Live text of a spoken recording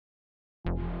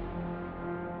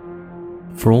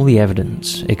For all the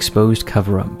evidence, exposed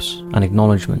cover-ups, and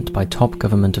acknowledgement by top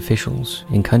government officials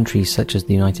in countries such as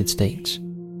the United States,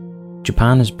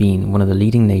 Japan has been one of the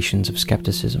leading nations of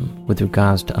skepticism with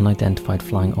regards to unidentified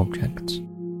flying objects.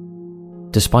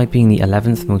 Despite being the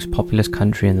 11th most populous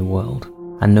country in the world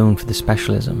and known for the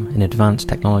specialism in advanced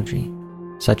technology,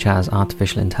 such as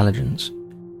artificial intelligence,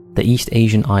 the East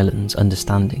Asian islands'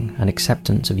 understanding and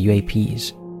acceptance of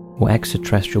UAPs or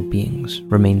extraterrestrial beings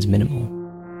remains minimal.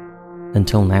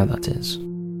 Until now, that is.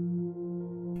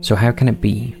 So how can it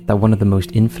be that one of the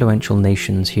most influential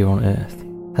nations here on Earth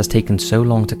has taken so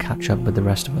long to catch up with the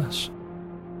rest of us?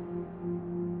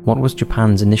 What was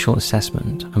Japan's initial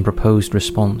assessment and proposed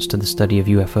response to the study of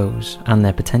UFOs and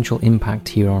their potential impact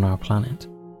here on our planet?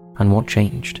 And what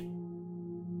changed?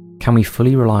 Can we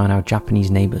fully rely on our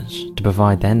Japanese neighbours to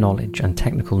provide their knowledge and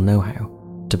technical know-how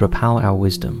to propel our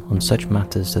wisdom on such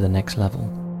matters to the next level?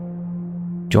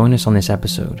 Join us on this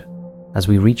episode as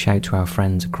we reach out to our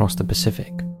friends across the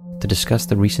Pacific to discuss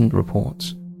the recent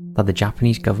reports that the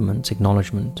Japanese government's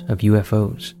acknowledgement of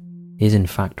UFOs is in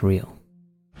fact real.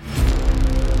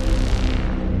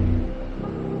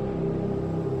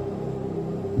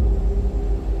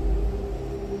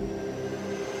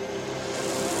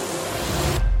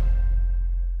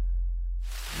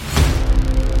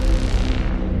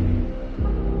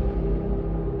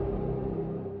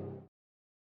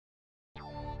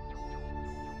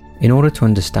 In order to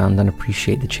understand and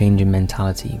appreciate the change in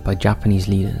mentality by Japanese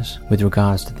leaders with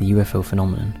regards to the UFO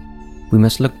phenomenon, we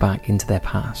must look back into their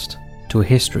past, to a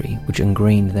history which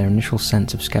ingrained their initial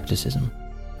sense of skepticism,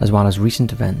 as well as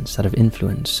recent events that have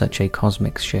influenced such a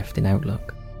cosmic shift in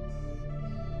outlook.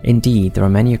 Indeed, there are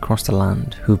many across the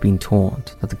land who have been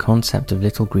taught that the concept of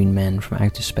little green men from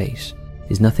outer space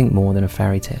is nothing more than a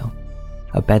fairy tale,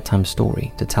 a bedtime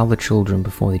story to tell the children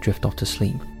before they drift off to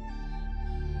sleep.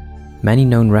 Many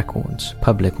known records,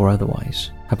 public or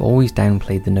otherwise, have always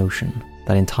downplayed the notion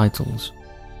that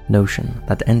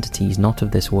entities not of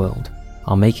this world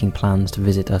are making plans to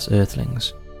visit us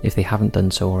Earthlings if they haven't done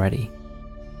so already,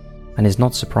 and is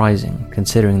not surprising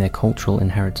considering their cultural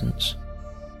inheritance.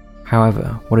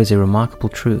 However, what is a remarkable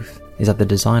truth is that the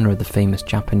designer of the famous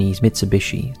Japanese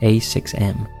Mitsubishi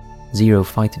A6M Zero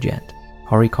fighter jet,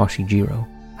 Horikoshi Jiro,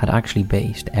 had actually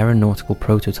based aeronautical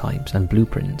prototypes and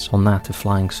blueprints on that of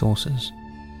flying saucers.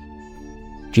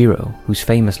 Jiro, whose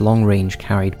famous long-range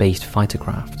carried-based fighter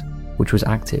craft, which was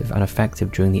active and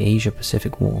effective during the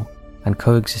Asia-Pacific War and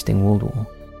coexisting World War,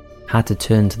 had to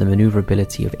turn to the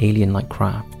maneuverability of alien-like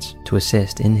crafts to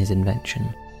assist in his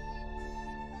invention.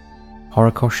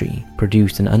 Horikoshi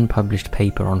produced an unpublished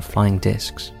paper on flying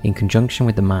discs in conjunction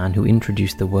with the man who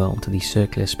introduced the world to these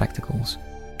circular spectacles,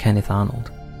 Kenneth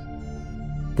Arnold.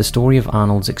 The story of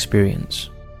Arnold's experience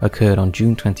occurred on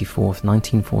June 24,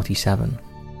 1947,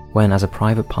 when, as a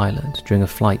private pilot during a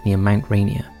flight near Mount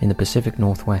Rainier in the Pacific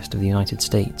Northwest of the United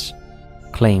States,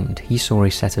 claimed he saw a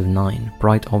set of 9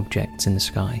 bright objects in the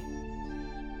sky.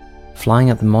 Flying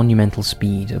at the monumental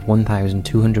speed of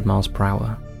 1,200 miles per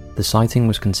hour, the sighting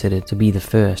was considered to be the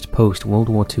first post-World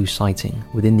War II sighting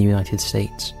within the United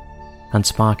States, and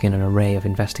sparking an array of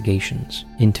investigations,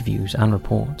 interviews and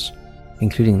reports,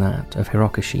 including that of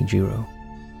Horikoshi Jiro.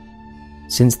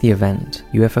 Since the event,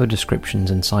 UFO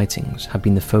descriptions and sightings have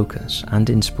been the focus and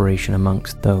inspiration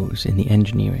amongst those in the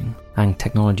engineering and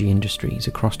technology industries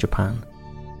across Japan,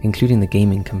 including the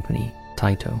gaming company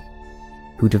Taito,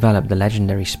 who developed the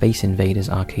legendary Space Invaders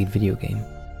arcade video game.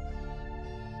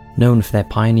 Known for their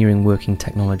pioneering working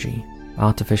technology,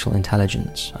 artificial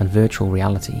intelligence and virtual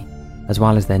reality, as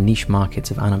well as their niche markets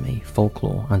of anime,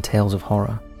 folklore and tales of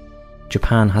horror,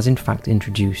 Japan has in fact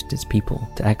introduced its people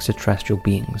to extraterrestrial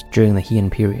beings during the Heian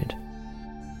period.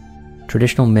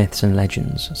 Traditional myths and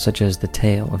legends, such as the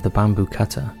tale of the bamboo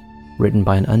cutter, written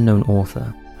by an unknown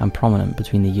author and prominent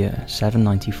between the year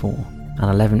 794 and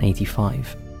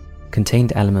 1185,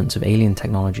 contained elements of alien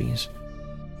technologies,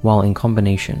 while in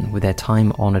combination with their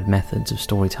time-honoured methods of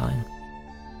storytelling.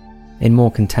 In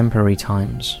more contemporary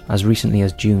times, as recently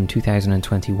as June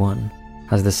 2021,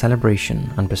 has the celebration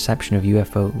and perception of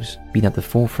UFOs been at the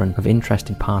forefront of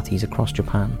interested parties across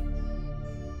Japan.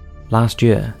 Last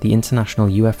year, the International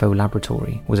UFO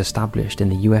Laboratory was established in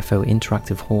the UFO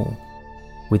Interactive Hall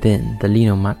within the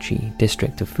Rinomachi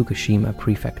district of Fukushima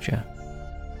Prefecture,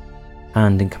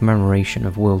 and in commemoration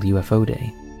of World UFO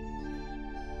Day.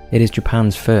 It is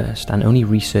Japan's first and only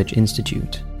research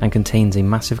institute and contains a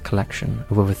massive collection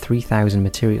of over 3,000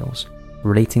 materials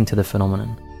relating to the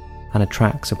phenomenon, and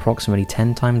attracts approximately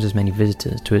 10 times as many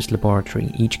visitors to its laboratory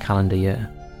each calendar year.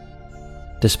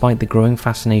 Despite the growing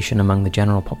fascination among the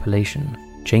general population,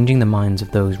 changing the minds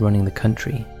of those running the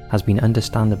country has been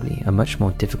understandably a much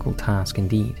more difficult task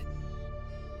indeed.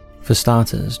 For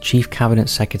starters, Chief Cabinet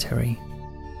Secretary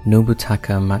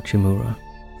Nobutaka Machimura,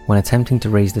 when attempting to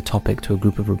raise the topic to a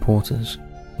group of reporters,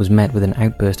 was met with an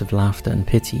outburst of laughter and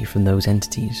pity from those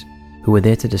entities who were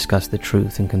there to discuss the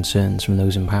truth and concerns from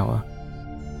those in power.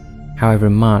 However,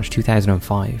 in March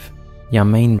 2005,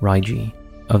 Yamane Raiji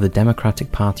of the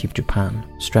Democratic Party of Japan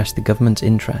stressed the government's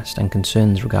interest and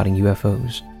concerns regarding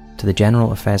UFOs to the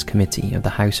General Affairs Committee of the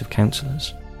House of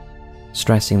Councillors,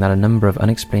 stressing that a number of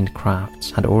unexplained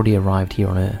crafts had already arrived here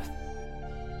on Earth.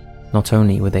 Not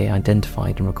only were they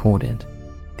identified and recorded,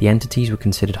 the entities were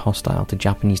considered hostile to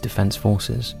Japanese defense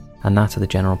forces and that of the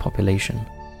general population,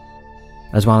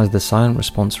 as well as the silent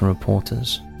response from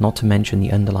reporters, not to mention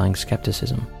the underlying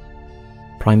skepticism.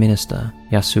 Prime Minister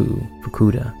Yasuo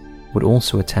Fukuda would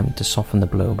also attempt to soften the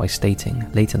blow by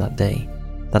stating later that day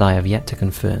that I have yet to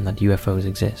confirm that UFOs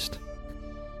exist.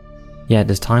 Yet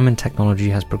as time and technology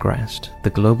has progressed, the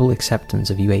global acceptance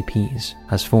of UAPs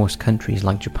has forced countries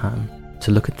like Japan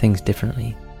to look at things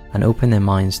differently and open their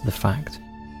minds to the fact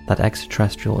that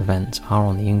extraterrestrial events are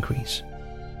on the increase.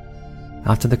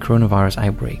 After the coronavirus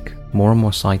outbreak, more and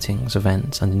more sightings,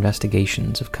 events and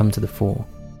investigations have come to the fore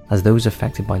as those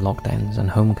affected by lockdowns and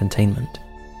home containment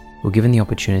were given the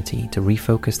opportunity to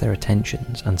refocus their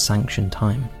attentions and sanction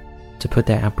time to put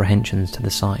their apprehensions to the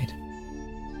side.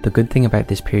 The good thing about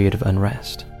this period of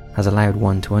unrest has allowed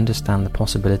one to understand the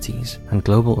possibilities and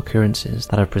global occurrences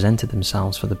that have presented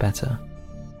themselves for the better.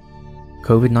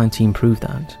 COVID-19 proved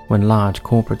that when large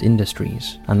corporate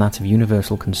industries and that of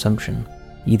universal consumption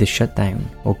either shut down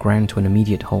or ground to an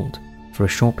immediate halt for a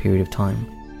short period of time,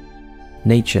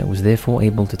 nature was therefore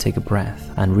able to take a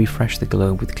breath and refresh the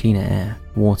globe with cleaner air,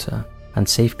 water, and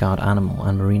safeguard animal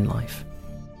and marine life.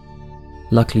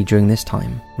 Luckily, during this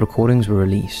time, recordings were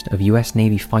released of US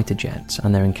Navy fighter jets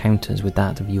and their encounters with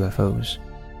that of UFOs,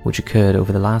 which occurred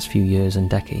over the last few years and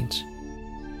decades.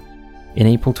 In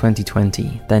April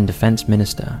 2020, then Defense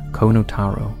Minister Kono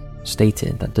Taro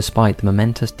stated that despite the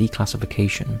momentous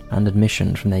declassification and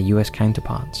admission from their US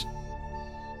counterparts,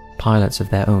 pilots of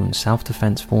their own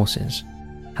self-defense forces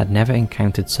had never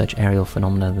encountered such aerial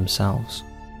phenomena themselves.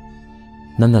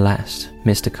 Nonetheless,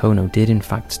 Mr. Kono did in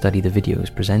fact study the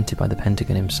videos presented by the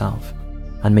Pentagon himself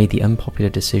and made the unpopular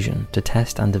decision to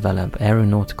test and develop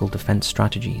aeronautical defense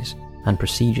strategies and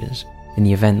procedures in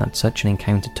the event that such an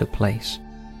encounter took place.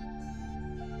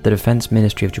 The Defense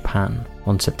Ministry of Japan,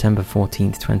 on September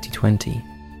 14, 2020,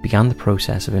 began the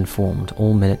process of informed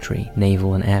all military,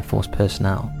 naval and air force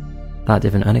personnel that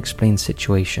if an unexplained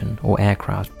situation or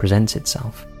aircraft presents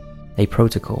itself, a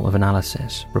protocol of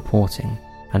analysis, reporting,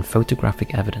 and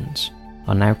photographic evidence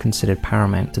are now considered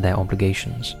paramount to their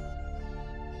obligations.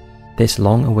 This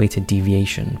long-awaited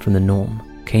deviation from the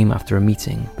norm came after a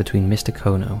meeting between Mr.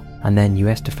 Kono and then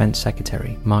US Defense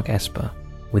Secretary Mark Esper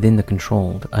within the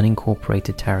controlled,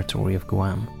 unincorporated territory of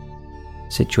Guam,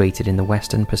 situated in the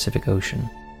western Pacific Ocean.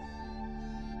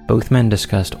 Both men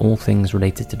discussed all things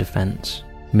related to defense,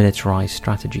 militarized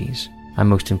strategies, and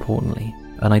most importantly,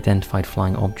 unidentified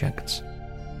flying objects.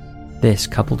 This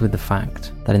coupled with the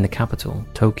fact that in the capital,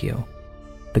 Tokyo,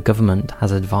 the government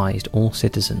has advised all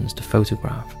citizens to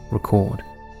photograph, record,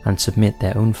 and submit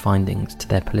their own findings to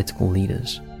their political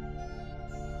leaders.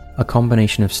 A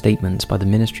combination of statements by the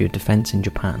Ministry of Defense in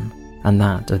Japan and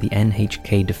that of the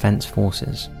NHK Defense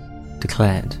Forces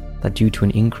declared that due to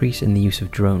an increase in the use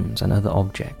of drones and other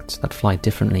objects that fly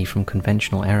differently from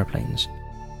conventional aeroplanes,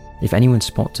 if anyone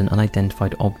spots an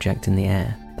unidentified object in the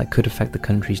air that could affect the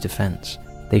country's defense,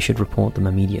 they should report them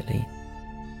immediately.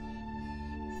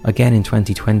 Again in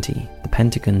 2020, the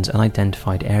Pentagon's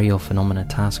Unidentified Aerial Phenomena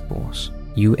Task Force,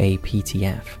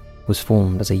 UAPTF, was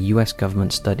formed as a US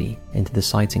government study into the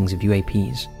sightings of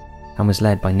UAPs and was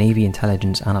led by Navy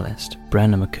intelligence analyst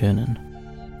Brenna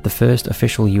McKernan. The first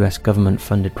official US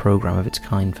government-funded program of its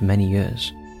kind for many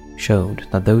years showed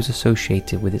that those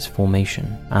associated with its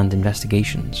formation and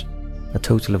investigations, a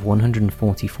total of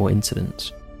 144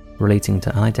 incidents relating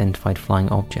to unidentified flying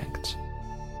objects,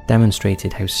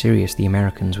 demonstrated how serious the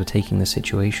Americans were taking the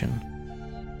situation.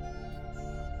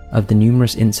 Of the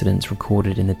numerous incidents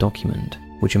recorded in the document,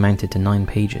 which amounted to 9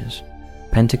 pages,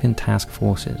 Pentagon task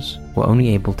forces were only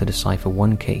able to decipher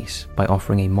one case by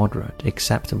offering a moderate,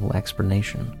 acceptable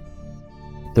explanation.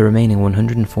 The remaining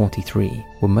 143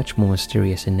 were much more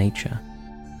mysterious in nature.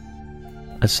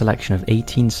 A selection of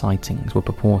 18 sightings were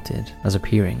purported as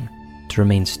appearing to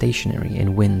remain stationary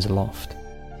in winds aloft,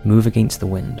 move against the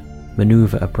wind,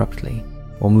 maneuver abruptly,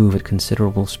 or move at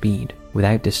considerable speed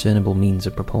without discernible means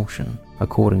of propulsion,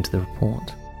 according to the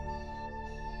report.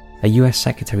 a US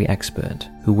secretary expert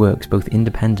who works both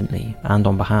independently and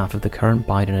on behalf of the current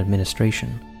Biden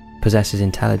administration, possesses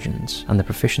intelligence and the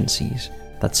proficiencies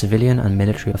that civilian and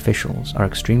military officials are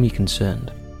extremely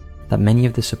concerned that many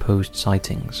of the supposed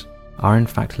sightings are in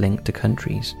fact linked to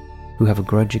countries who have a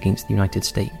grudge against the United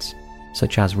States,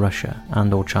 such as Russia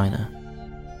and/or China.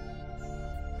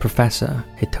 Professor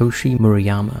Hitoshi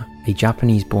Murayama, a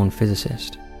Japanese-born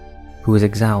physicist who has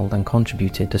excelled and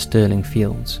contributed to sterling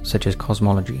fields such as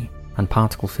cosmology and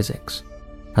particle physics,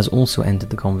 has also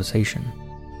entered the conversation,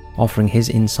 offering his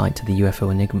insight to the UFO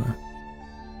enigma.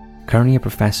 Currently a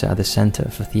professor at the Center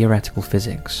for Theoretical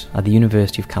Physics at the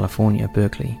University of California,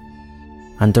 Berkeley,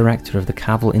 and director of the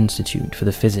Cavell Institute for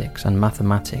the Physics and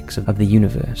Mathematics of the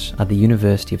Universe at the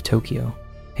University of Tokyo,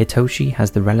 Hitoshi has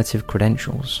the relative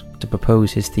credentials to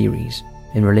propose his theories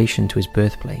in relation to his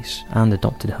birthplace and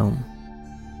adopted home.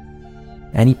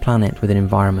 Any planet with an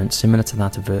environment similar to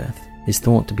that of Earth is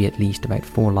thought to be at least about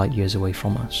 4 light years away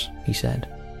from us, he said.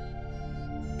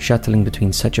 Shuttling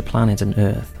between such a planet and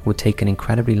Earth would take an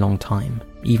incredibly long time,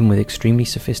 even with extremely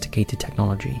sophisticated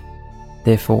technology.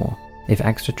 Therefore, if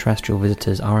extraterrestrial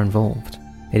visitors are involved,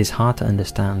 it is hard to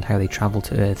understand how they travel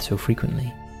to Earth so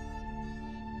frequently.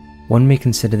 One may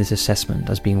consider this assessment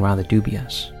as being rather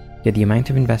dubious, yet the amount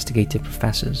of investigative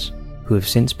professors who have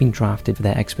since been drafted for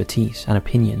their expertise and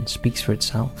opinion speaks for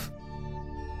itself.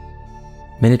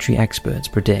 Military experts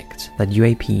predict that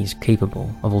UAPs capable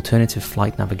of alternative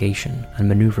flight navigation and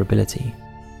maneuverability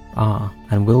are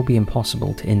and will be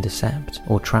impossible to intercept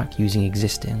or track using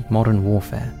existing modern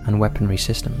warfare and weaponry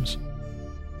systems.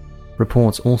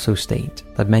 Reports also state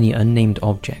that many unnamed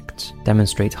objects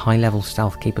demonstrate high-level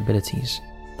stealth capabilities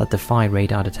that defy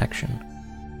radar detection.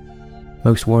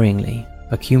 Most worryingly,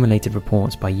 accumulated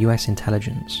reports by US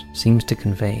intelligence seems to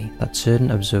convey that certain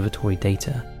observatory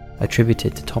data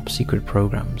attributed to top-secret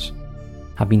programs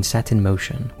have been set in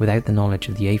motion without the knowledge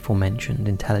of the aforementioned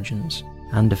intelligence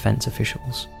and defense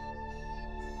officials.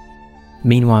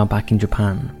 Meanwhile, back in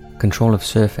Japan, control of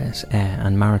surface, air,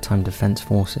 and maritime defense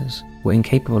forces were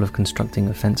incapable of constructing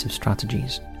offensive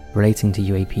strategies relating to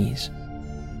UAPs.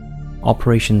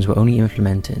 Operations were only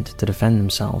implemented to defend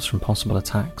themselves from possible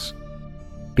attacks.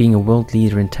 Being a world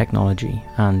leader in technology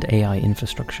and AI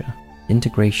infrastructure,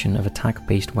 integration of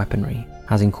attack-based weaponry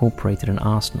has incorporated an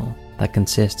arsenal that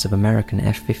consists of American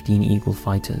F-15 Eagle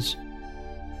fighters,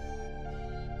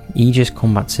 Aegis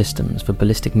combat systems for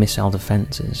ballistic missile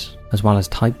defenses, as well as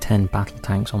Type 10 battle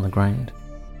tanks on the ground.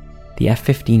 The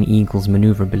F-15 Eagle's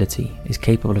maneuverability is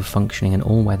capable of functioning in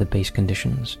all weather-based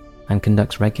conditions and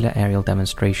conducts regular aerial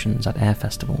demonstrations at air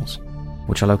festivals,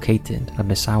 which are located at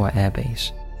Misawa Air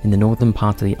Base in the northern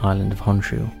part of the island of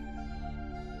Honshu.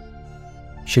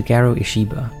 Shigeru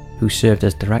Ishiba, who served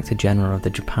as Director General of the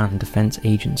Japan Defense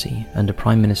Agency under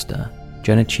Prime Minister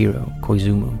Junichiro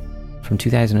Koizumi from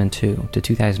 2002 to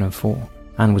 2004,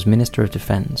 and was Minister of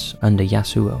Defense under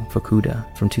Yasuo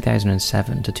Fukuda from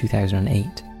 2007 to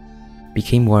 2008,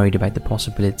 became worried about the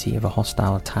possibility of a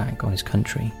hostile attack on his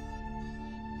country.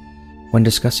 When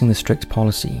discussing the strict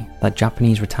policy that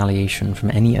Japanese retaliation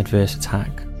from any adverse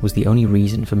attack was the only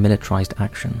reason for militarized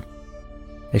action,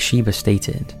 Ishiba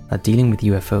stated that dealing with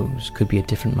UFOs could be a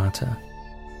different matter.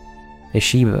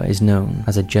 Ishiba is known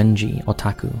as a Junji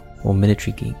Otaku, or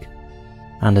military geek,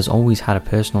 and has always had a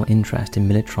personal interest in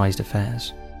militarized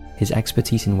affairs. His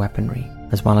expertise in weaponry,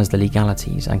 as well as the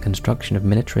legalities and construction of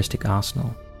militaristic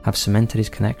arsenal, have cemented his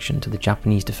connection to the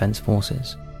Japanese Defense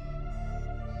Forces.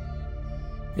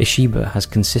 Ishiba has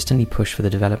consistently pushed for the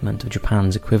development of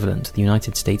Japan's equivalent to the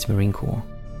United States Marine Corps,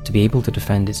 to be able to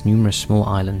defend its numerous small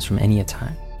islands from any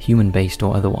attack, human-based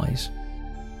or otherwise.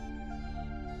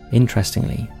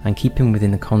 Interestingly, and keeping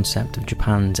within the concept of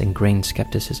Japan's ingrained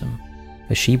skepticism,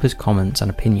 Ishiba's comments and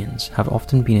opinions have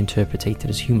often been interpreted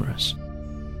as humorous.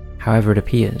 However, it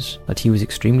appears that he was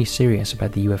extremely serious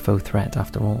about the UFO threat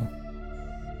after all.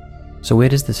 So where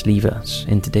does this leave us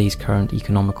in today's current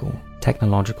economical,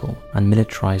 technological, and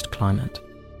militarized climate,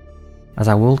 as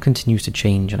our world continues to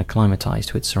change and acclimatize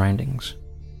to its surroundings?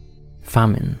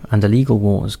 Famine and illegal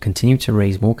wars continue to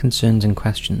raise more concerns and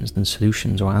questions than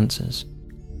solutions or answers.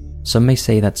 Some may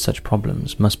say that such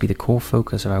problems must be the core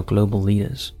focus of our global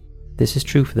leaders. This is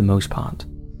true for the most part,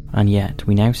 and yet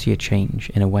we now see a change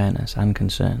in awareness and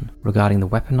concern regarding the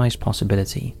weaponized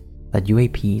possibility that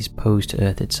UAPs pose to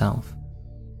Earth itself.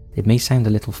 It may sound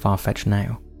a little far-fetched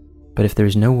now, but if there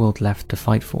is no world left to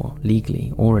fight for,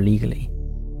 legally or illegally,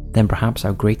 then perhaps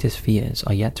our greatest fears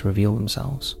are yet to reveal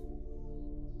themselves.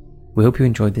 We hope you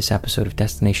enjoyed this episode of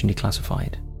Destination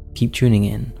Declassified. Keep tuning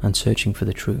in and searching for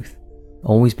the truth.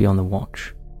 Always be on the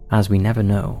watch, as we never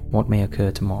know what may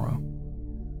occur tomorrow.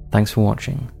 Thanks for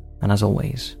watching, and as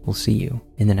always, we'll see you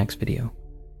in the next video.